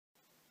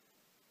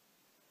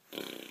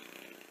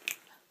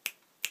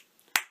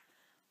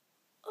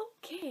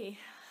Okay.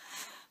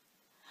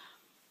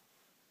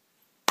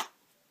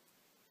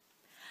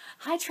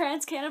 Hi,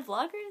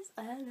 TransCanadaVloggers.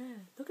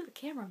 Look at the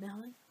camera,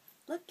 Melanie.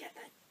 Look at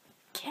that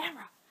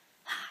camera.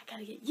 I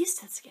gotta get used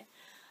to this again.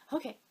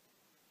 Okay.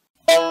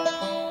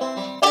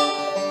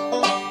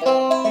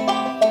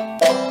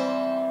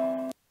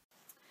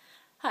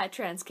 Hi,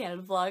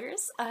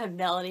 TransCanadaVloggers. I'm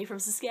Melanie from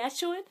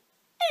Saskatchewan,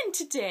 and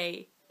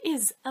today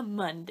is a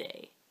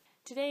Monday.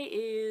 Today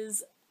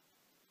is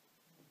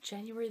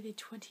January the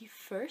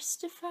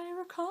 21st, if I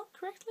recall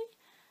correctly.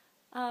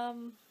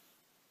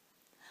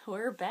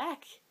 We're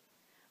back.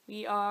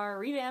 We are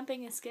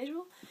revamping a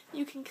schedule.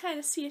 You can kind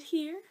of see it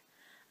here.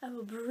 I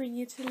will bring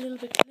it a little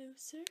bit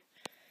closer.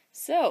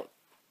 So,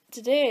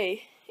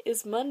 today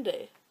is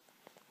Monday.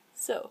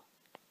 So,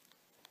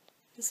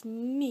 it's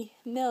me,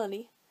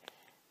 Melanie.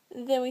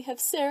 And then we have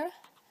Sarah.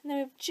 And then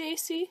we have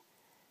JC.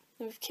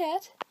 Then we have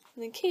Kat.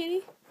 And then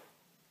Katie.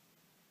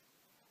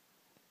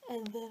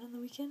 And then on the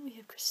weekend we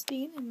have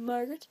Christine and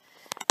Margaret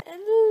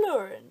and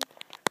Lauren.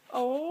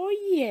 Oh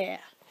yeah!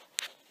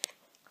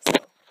 So,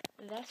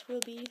 that will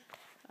be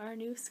our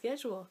new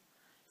schedule.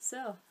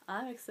 So,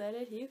 I'm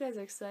excited. You guys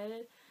are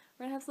excited.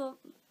 We're gonna have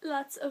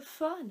lots of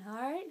fun.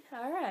 Alright?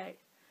 Alright.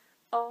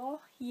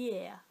 Oh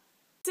yeah.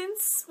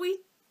 Since we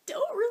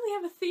don't really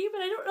have a theme,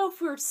 and I don't know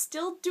if we're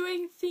still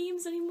doing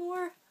themes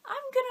anymore,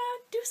 I'm gonna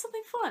do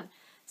something fun.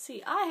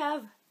 See, I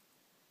have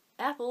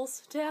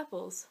apples to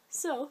apples.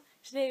 So,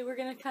 today we're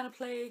gonna kind of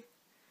play,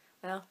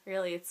 well,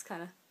 really it's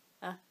kind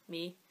of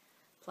me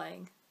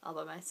playing all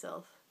by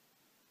myself.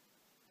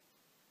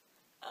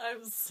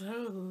 I'm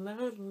so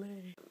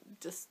lonely.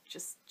 Just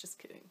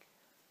kidding.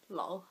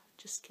 Lol,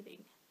 just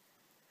kidding.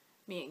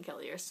 Me and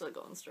Kelly are still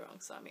going strong,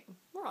 so I mean,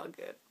 we're all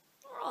good.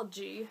 We're all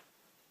G.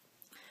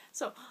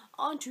 So,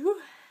 on to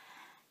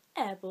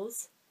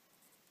apples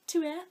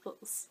to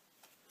apples.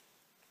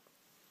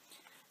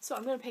 So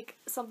I'm going to pick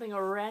something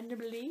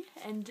randomly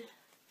and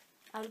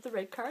out of the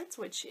red cards,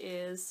 which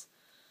is,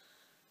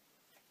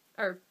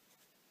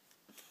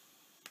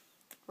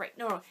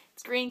 no,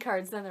 it's green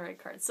cards, then the red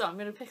cards. So I'm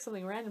going to pick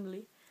something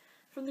randomly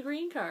from the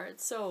green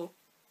cards. So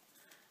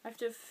I have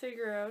to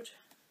figure out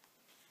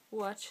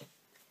what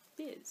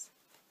it is.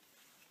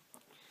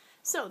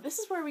 So this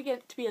is where we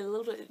get to be a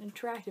little bit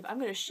interactive. I'm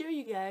going to show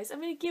you guys, I'm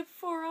going to give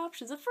 4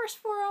 options, the first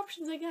 4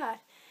 options I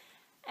got.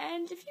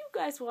 And if you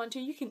guys want to,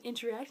 you can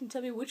interact and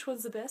tell me which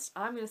one's the best.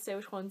 I'm going to say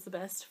which one's the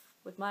best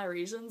with my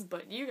reasons,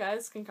 but you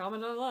guys can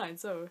comment online.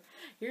 So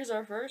here's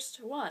our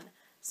first one.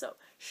 So,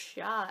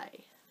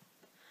 shy.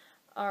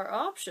 Our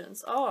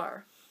options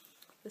are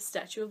the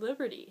Statue of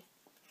Liberty,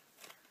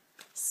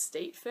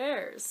 state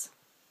fairs,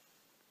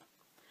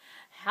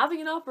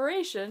 having an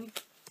operation,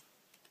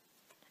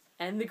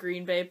 and the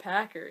Green Bay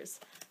Packers.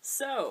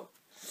 So,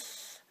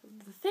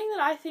 the thing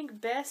that I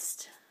think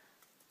best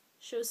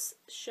shows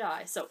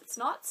shy. So, it's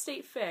not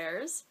state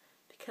fairs,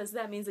 because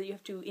that means that you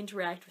have to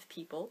interact with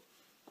people.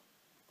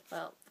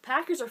 Well, the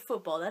Packers are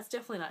football, that's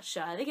definitely not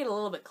shy. They get a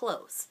little bit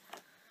close.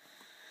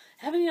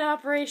 Having an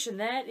operation,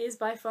 that is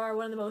by far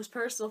one of the most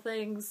personal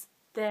things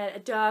that a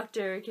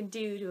doctor can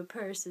do to a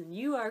person.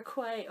 You are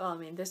quite, well, I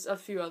mean, there's a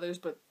few others,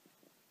 but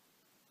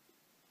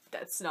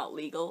that's not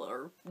legal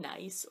or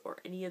nice or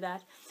any of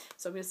that.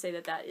 So I'm going to say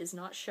that that is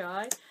not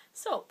shy.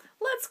 So,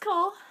 let's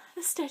call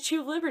the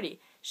Statue of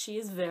Liberty. She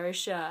is very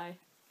shy.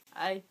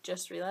 I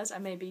just realized I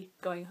may be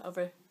going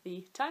over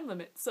the time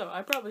limit, so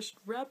I probably should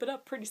wrap it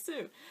up pretty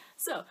soon.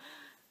 So,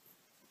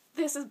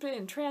 this has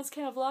been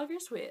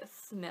TransCanadaVloggers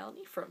with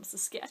Melanie from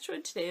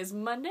Saskatchewan. Today is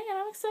Monday, and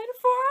I'm excited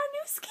for our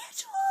new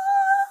schedule!